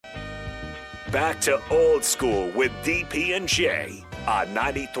back to Old School with DP and J on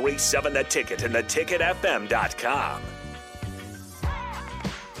 93.7 The Ticket and theticketfm.com.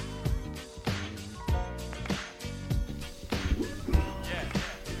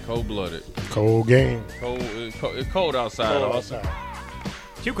 Cold-blooded. Cold game. It's cold outside. Also.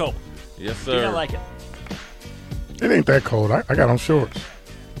 Too cold. Yes, sir. Do not like it. It ain't that cold. I got on shorts.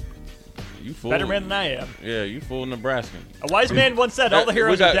 You fool. Better man than I am. Yeah, you fool Nebraskan. A wise man once said, all the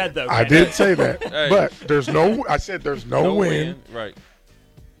heroes are dead, though. I did say that. Hey. But there's no wind. Right.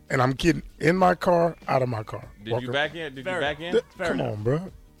 And I'm getting in my car, out of my car. Did you back in? Come on, bro.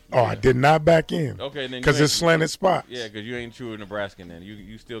 Oh, I did not back in. Okay, then because it's slanted spots. Yeah, because you ain't true Nebraskan then.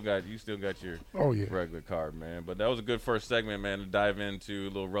 You still got your regular card, man. But that was a good first segment, man, to dive into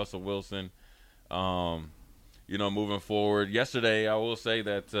a little Russell Wilson. Moving forward. Yesterday, I will say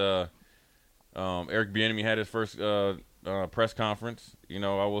that Eric Bieniemy had his first press conference. I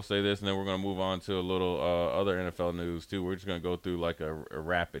will say this, and then we're going to move on to a little other NFL news too. We're just going to go through like a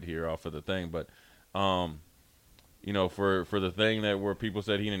rapid here off of the thing, but. For the thing that where people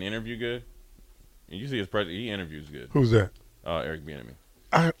said he didn't interview good, and you see his president, he interviews good. Who's that? Eric Bieniemy.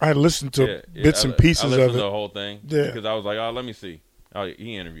 I listened to bits and pieces of it. I listened to the whole thing because I was like, let me see.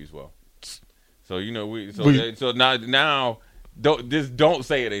 He interviews well. So now don't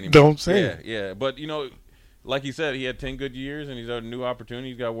say it anymore. Don't say it. Yeah. But like he said, he had 10 good years and he's had a new opportunity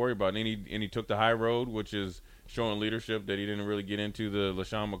he's got to worry about. And he took the high road, which is showing leadership that he didn't really get into the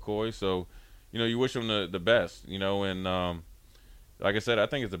LaShawn McCoy. So. You wish him the best, and like I said, I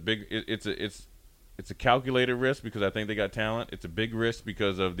think it's a calculated risk because I think they got talent. It's a big risk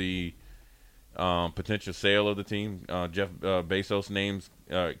because of the potential sale of the team. Jeff Bezos' names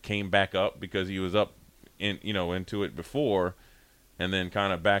came back up because he was up into it before, and then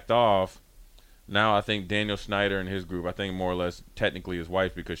kind of backed off. Now I think Daniel Snyder and his group, I think more or less technically his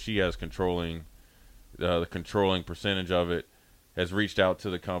wife because she has the controlling percentage of it. Has reached out to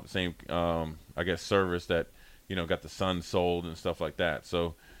the same, service that, got the Sun sold and stuff like that.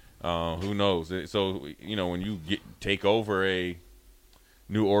 So, who knows? So, when you take over a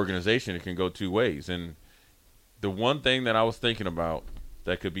new organization, it can go two ways. And the one thing that I was thinking about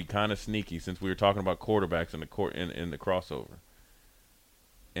that could be kind of sneaky, since we were talking about quarterbacks in the crossover,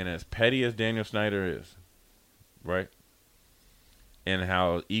 and as petty as Daniel Snyder is, right, and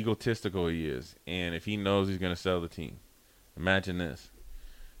how egotistical he is, and if he knows he's going to sell the team. Imagine this.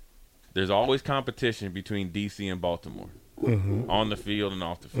 There's always competition between D.C. and Baltimore on the field and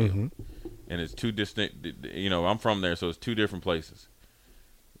off the field. And it's two distinct – I'm from there, so it's two different places.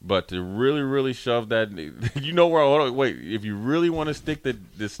 But to really, really shove that – wait, if you really want to stick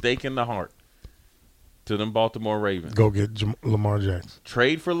the stake in the heart to them Baltimore Ravens. Go get Lamar Jackson.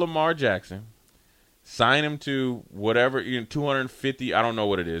 Trade for Lamar Jackson. Sign him to whatever, 250 – I don't know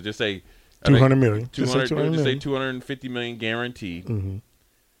what it is. Just say – $200 million. Just say $250 million guaranteed.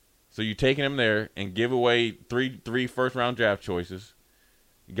 So you're taking him there and give away three first-round draft choices.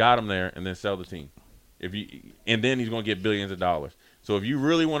 You got him there, and then sell the team. And then he's going to get billions of dollars. So if you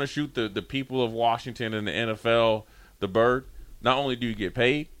really want to shoot the people of Washington and the NFL the bird, not only do you get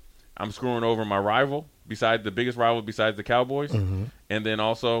paid, I'm screwing over my rival, the biggest rival besides the Cowboys, and then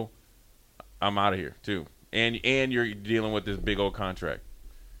also I'm out of here too. And you're dealing with this big old contract.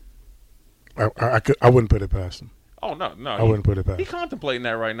 I wouldn't put it past him. Oh no, I wouldn't put it past. He's contemplating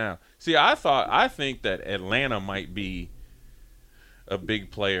that right now. See, I think that Atlanta might be a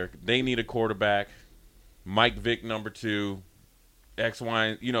big player. They need a quarterback. Mike Vick number 2, X,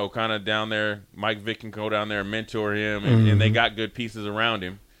 Y, kind of down there. Mike Vick can go down there and mentor him, and they got good pieces around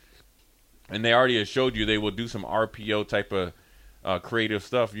him. And they already have showed you they will do some RPO type of creative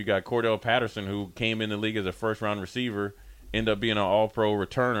stuff. You got Cordell Patterson, who came in the league as a first-round receiver, ended up being an all-pro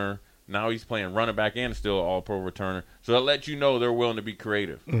returner. Now he's playing running back and still an all-pro returner. So that lets you know they're willing to be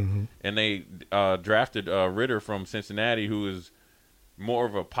creative. And they drafted Ritter from Cincinnati, who is more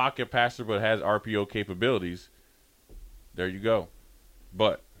of a pocket passer but has RPO capabilities. There you go.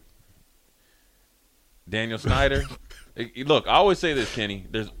 But Daniel Snyder, look, I always say this, Kenny.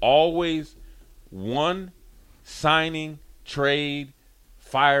 There's always one signing, trade,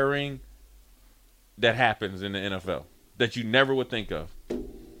 firing that happens in the NFL that you never would think of.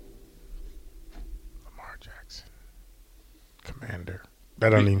 Commander.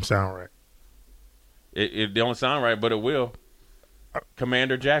 That doesn't even sound right. It don't sound right, but it will.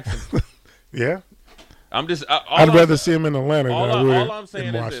 Commander Jackson. Yeah. I'd rather see him in Atlanta than I would all I'm saying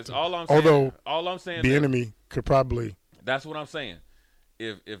in is Washington. this. All I'm saying Bieniemy could probably. That's what I'm saying.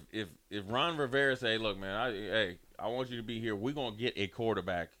 If Ron Rivera say, look, man, I want you to be here. We're gonna get a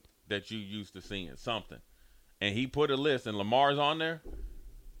quarterback that you used to seeing something, and he put a list and Lamar's on there.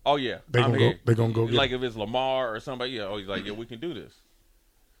 Oh yeah, They're gonna go get like him. if it's Lamar or somebody. Yeah, he's like, yeah, we can do this.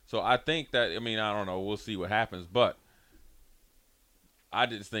 So I think that I don't know. We'll see what happens, but I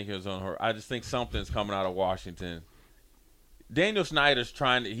just think it was on her. I just think something's coming out of Washington. Daniel Snyder's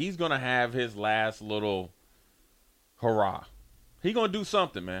he's going to have his last little hurrah. He's going to do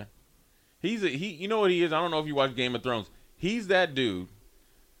something, man. You know what he is? I don't know if you watch Game of Thrones. He's that dude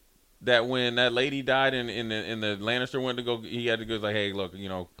that when that lady died in the Lannister went to go, he had to go like, hey, look,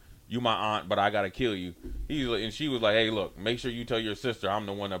 you my aunt, but I got to kill you. And she was like, hey, look, make sure you tell your sister I'm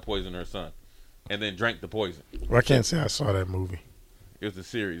the one that poisoned her son. And then drank the poison. Well, I can't say I saw that movie. It was a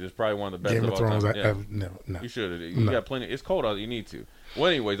series. It's probably one of the best Game of all Thrones. time. No. You should have. You got plenty. It's cold out. You need to. Well,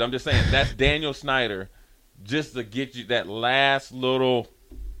 anyways, I'm just saying that's Daniel Snyder, just to get you that last little.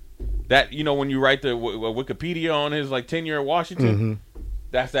 That when you write the Wikipedia on his like tenure at Washington,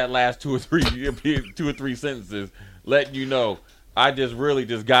 that's that last two or three sentences letting you know I just really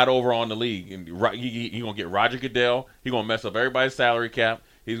just got over on the league, and he gonna get Roger Goodell. He gonna mess up everybody's salary cap.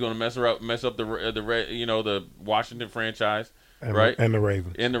 He's gonna mess up the Washington franchise. Right, and the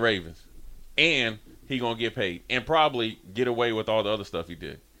Ravens, and he gonna get paid and probably get away with all the other stuff he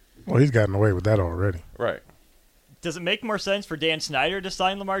did. Well, he's gotten away with that already. Right. Does it make more sense for Dan Snyder to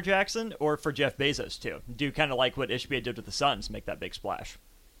sign Lamar Jackson or for Jeff Bezos to do kind of like what Ishbia did with the Suns, make that big splash?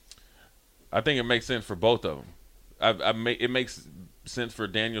 I think it makes sense for both of them. It makes sense for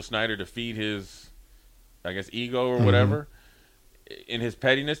Daniel Snyder to feed his, I guess, ego or whatever, in his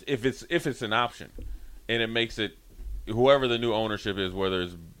pettiness, if it's an option, and it makes it. Whoever the new ownership is, whether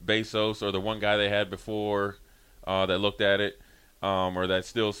it's Bezos or the one guy they had before that looked at it, or that's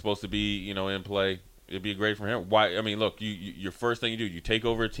still supposed to be, in play, it'd be great for him. Why? I mean, look, your first thing you do, you take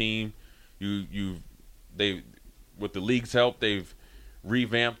over a team. With the league's help, they've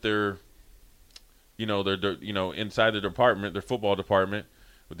revamped their inside the department, their football department,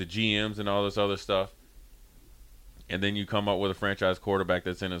 with the GMs and all this other stuff. And then you come up with a franchise quarterback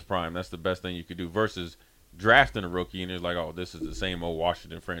that's in his prime. That's the best thing you could do versus drafting a rookie, and it's like, oh, this is the same old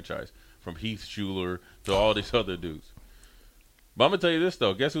Washington franchise from Heath Schuler to all these other dudes. But I'm gonna tell you this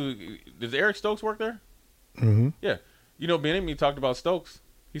though. Guess who? Does Eric Stokes work there? Mm-hmm. Yeah. Bieniemy talked about Stokes.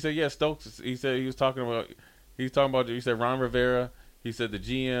 He said, yeah, Stokes. He said he said Ron Rivera. He said the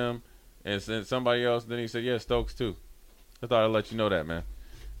GM and somebody else. Then he said, yeah, Stokes too. I thought I'd let you know that, man.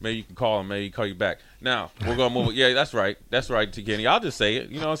 Maybe you can call him. Maybe he call you back. Now we're gonna move. Yeah, that's right. That's right, T. Kenny. I'll just say it.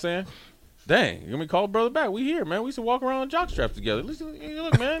 You know what I'm saying? Dang, you want me to call brother back? We here, man. We used to walk around jock straps together. Listen,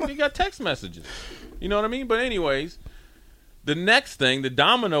 look, man, you got text messages. You know what I mean? But anyways, the next thing, the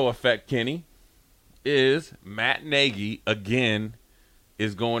domino effect, Kenny, is Matt Nagy, again,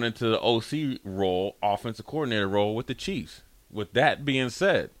 is going into the OC role, offensive coordinator role with the Chiefs. With that being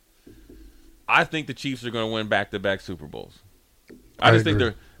said, I think the Chiefs are going to win back-to-back Super Bowls. I just think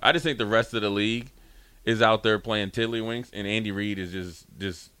the rest of the league is out there playing tiddlywinks, and Andy Reid is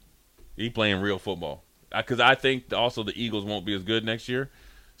just he playing real football. Because I think also the Eagles won't be as good next year.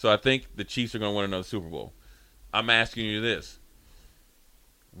 So I think the Chiefs are going to win another Super Bowl. I'm asking you this.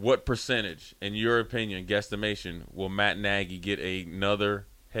 What percentage, in your opinion, guesstimation, will Matt Nagy get another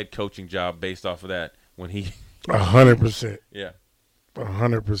head coaching job based off of that when he 100%. Yeah.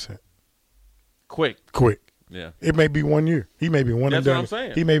 100%. Quick. Yeah. It may be 1 year. He may be one and done. That's what I'm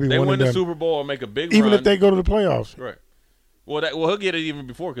saying. He may be they one win and the done. Super Bowl or make a big even run. if they go to the playoffs. Right. Well, he'll get it even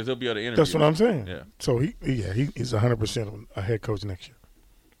before because he'll be able to interview. That's what I'm saying. Yeah. So he's 100% a head coach next year.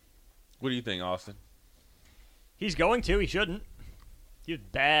 What do you think, Austin? He's going to. He shouldn't. He was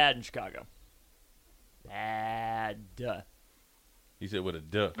bad in Chicago. Bad. He said with a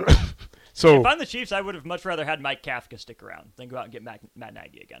duh. So if I'm the Chiefs, I would have much rather had Mike Kafka stick around than go out and get Matt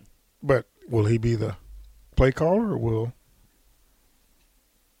Nagy again. But will he be the play caller or will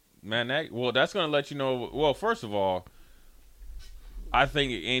Matt Nagy? Well, that's going to let you know. Well, first of all, I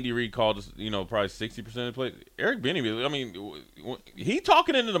think Andy Reid called us, probably 60% of the play. Eric Bieniemy, I mean, he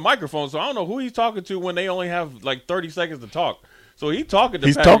talking into the microphone, so I don't know who he's talking to when they only have like 30 seconds to talk. So he's talking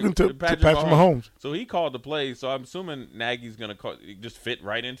to Patrick Mahomes. So he called the play. So I'm assuming Nagy's going to just fit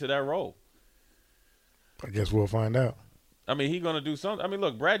right into that role. I guess we'll find out. I mean, he's going to do something. I mean,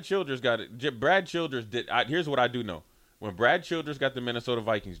 look, Brad Childress got it. Brad Childress did. Here's what I do know. When Brad Childress got the Minnesota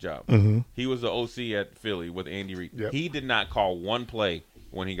Vikings job, he was the OC at Philly with Andy Reid. Yep. He did not call one play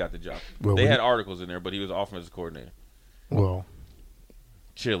when he got the job. Well, they had articles in there, but he was offensive coordinator. Well,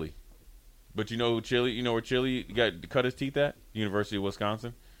 Chili. But you know who Chili? You know where Chili got cut his teeth at? University of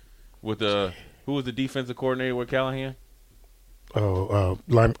Wisconsin. With who was the defensive coordinator with Callahan?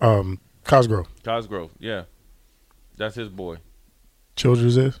 Cosgrove. Cosgrove, yeah. That's his boy.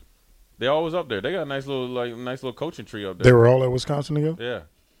 Childress is? They always up there. They got a nice little coaching tree up there. They were all at Wisconsin together? Yeah.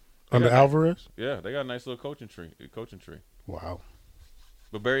 Under Alvarez? Yeah, they got a nice little coaching tree. Wow.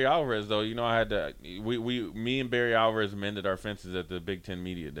 But Barry Alvarez, though, I had to. Me and Barry Alvarez mended our fences at the Big Ten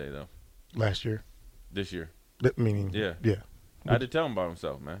Media Day, though. Last year? This year. Meaning? Yeah. Yeah. I had to tell him about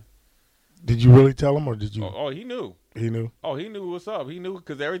himself, man. Did you really tell him, or did you? Oh, he knew. He knew? Oh, he knew what's up. He knew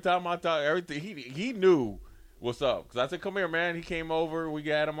because every time I thought everything, he knew what's up. Because I said, come here, man. He came over. We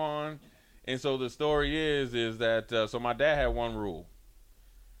got him on. And so the story is that, so my dad had one rule.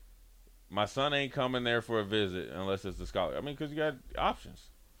 My son ain't coming there for a visit unless it's the scholar. I mean, because you got options.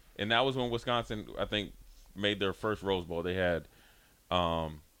 And that was when Wisconsin, I think, made their first Rose Bowl. They had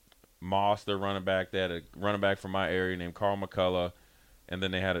Moss, their running back. They had a running back from my area named Carl McCullough. And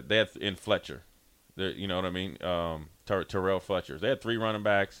then they had in Fletcher. You know what I mean? Terrell Fletcher. They had 3 running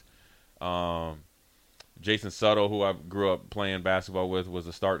backs. Jason Suttle, who I grew up playing basketball with, was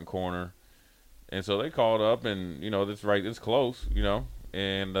the starting corner. And so they called up, and, it's close,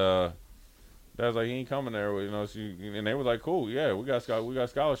 And I was like, he ain't coming there, and they were like, cool, yeah, we got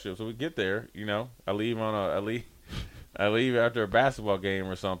scholarships. So we get there, I leave after a basketball game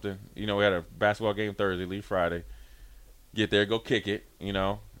or something. We had a basketball game Thursday, leave Friday. Get there, go kick it,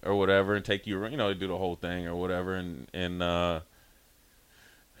 or whatever, and take you, they do the whole thing or whatever, and then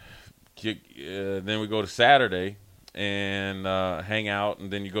we go to Saturday and hang out,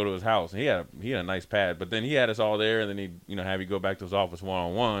 and then you go to his house. And he had a nice pad, but then he had us all there, and then he'd have you go back to his office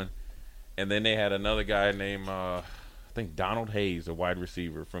one-on-one, and then they had another guy named I think Donald Hayes, a wide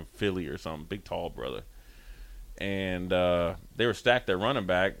receiver from Philly or something, big tall brother, and they were stacked at running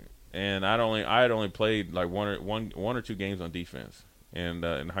back, and I had only played like one or two games on defense and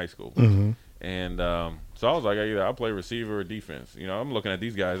in high school. Mm-hmm. And so I was like, either I'll play receiver or defense. I'm looking at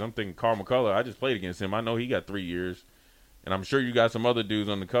these guys. I'm thinking Carl McCullough. I just played against him. I know he got 3 years. And I'm sure you got some other dudes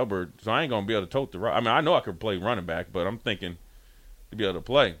on the cupboard. So I ain't going to be able to tote the rock. I mean, I know I could play running back, but I'm thinking to be able to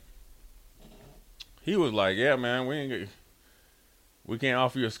play. He was like, yeah, man, we can't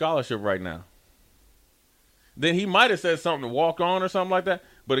offer you a scholarship right now. Then he might have said something to walk on or something like that.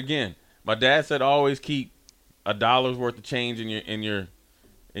 But again, my dad said always keep $1 worth of change in your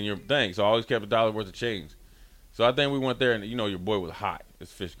thing. So I always kept $1 worth of change. So I think we went there, and your boy was hot.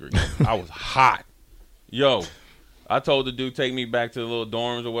 It's fish grease. I was hot. Yo, I told the dude take me back to the little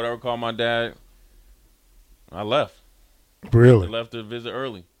dorms or whatever, call my dad. I left. Really? I left to visit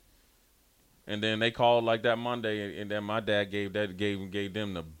early. And then they called like that Monday, and then my dad gave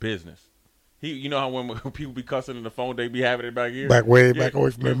them the business. He, how when people be cussing in the phone, they be having it back here, back away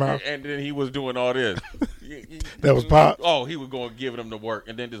from their mouth. And then he was doing all this. That was Pop. Oh, he was going giving them the work,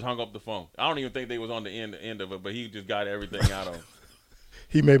 and then just hung up the phone. I don't even think they was on the end of it, but he just got everything out of him.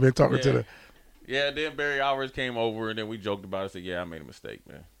 He may have been talking to the. Yeah. Then Barry Alvarez came over, and then we joked about it. Said, "Yeah, I made a mistake,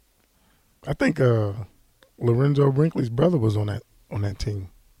 man." I think Lorenzo Brinkley's brother was on that team.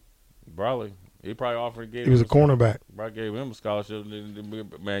 Probably. He probably offered. He was a cornerback. Probably gave him a scholarship.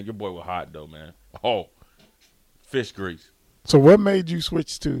 Man, your boy was hot though, man. Oh, fish grease. So what made you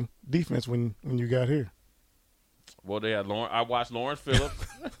switch to defense when you got here? Well, they had I watched Lawrence Phillips.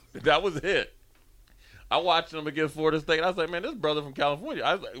 That was it. I watched him against Florida State. I was like, man, this brother from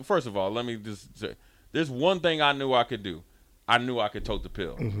California. First of all, let me just say, there's one thing I knew I could do. I knew I could tote the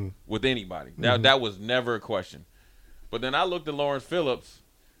pill with anybody. That was never a question. But then I looked at Lawrence Phillips.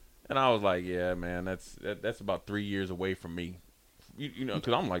 And I was like, yeah, man, that's about 3 years away from me,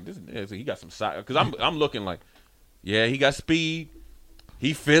 because I'm like, he got some size. Because I'm looking like, yeah, he got speed,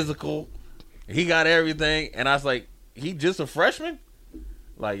 he physical, he got everything, and I was like, he just a freshman,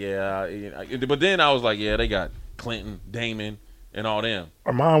 like yeah. But then I was like, yeah, they got Clinton, Damon, and all them.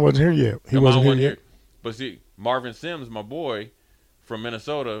 Armand wasn't here yet. He wasn't here yet. But see, Marvin Sims, my boy from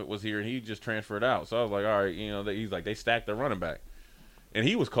Minnesota, was here, and he just transferred out. So I was like, all right, he's like, they stacked their running back. And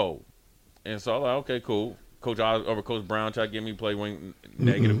he was cold. And so I was like, okay, cool. Coach Brown tried to get me to play wing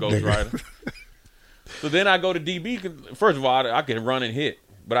negative Ghost Rider. So then I go to DB. First of all, I could run and hit.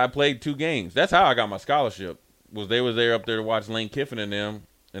 But I played 2 games. That's how I got my scholarship. They was there up there to watch Lane Kiffin and them.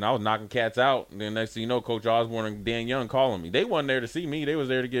 And I was knocking cats out. And then next thing you know, Coach Osborne and Dan Young calling me. They wasn't there to see me. They was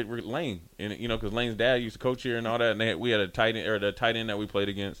there to get Lane. And, because Lane's dad used to coach here and all that. And we had the tight end that we played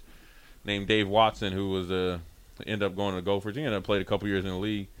against named Dave Watson, who was ended up going to the Gophers. He ended up played a couple years in the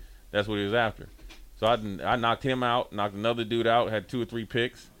league. That's what he was after. So I knocked him out, knocked another dude out, had 2 or 3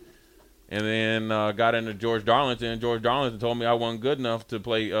 picks, and then got into George Darlington. George Darlington told me I wasn't good enough to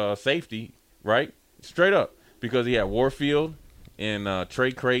play safety, right? Straight up. Because he had Warfield and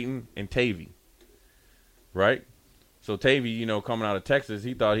Trey Creighton and Tavy, right? So Tavy, coming out of Texas,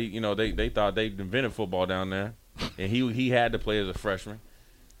 he thought they thought they'd invented football down there, and he had to play as a freshman.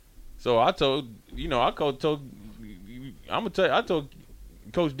 So I told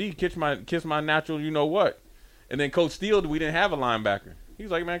Coach D, kiss my natural, you know what? And then Coach Steele, we didn't have a linebacker. He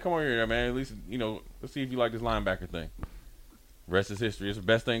was like, man, come on here, man. At least, let's see if you like this linebacker thing. Rest is history. It's the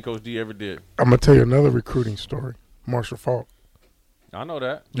best thing Coach D ever did. I'm going to tell you another recruiting story. Marshall Faulk. I know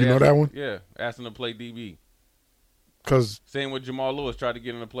that. You know that one? Yeah, asked him to play DB. Because same with Jamal Lewis, tried to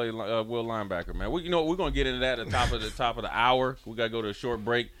get him to play will linebacker, man. We're going to get into that at the top of the hour. We got to go to a short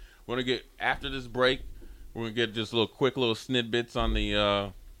break. We're going to get, after this break, we're going to get just quick little snippets on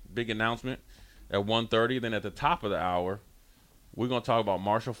the big announcement at 1:30. Then at the top of the hour, we're going to talk about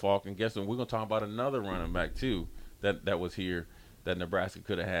Marshall Faulk. And guess what? We're going to talk about another running back, too, that was here that Nebraska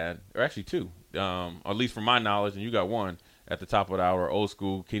could have had. Or actually two, at least from my knowledge, and you got one at the top of the hour. Old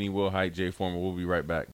school, Kenny Wilhite, Jay Foreman. We'll be right back.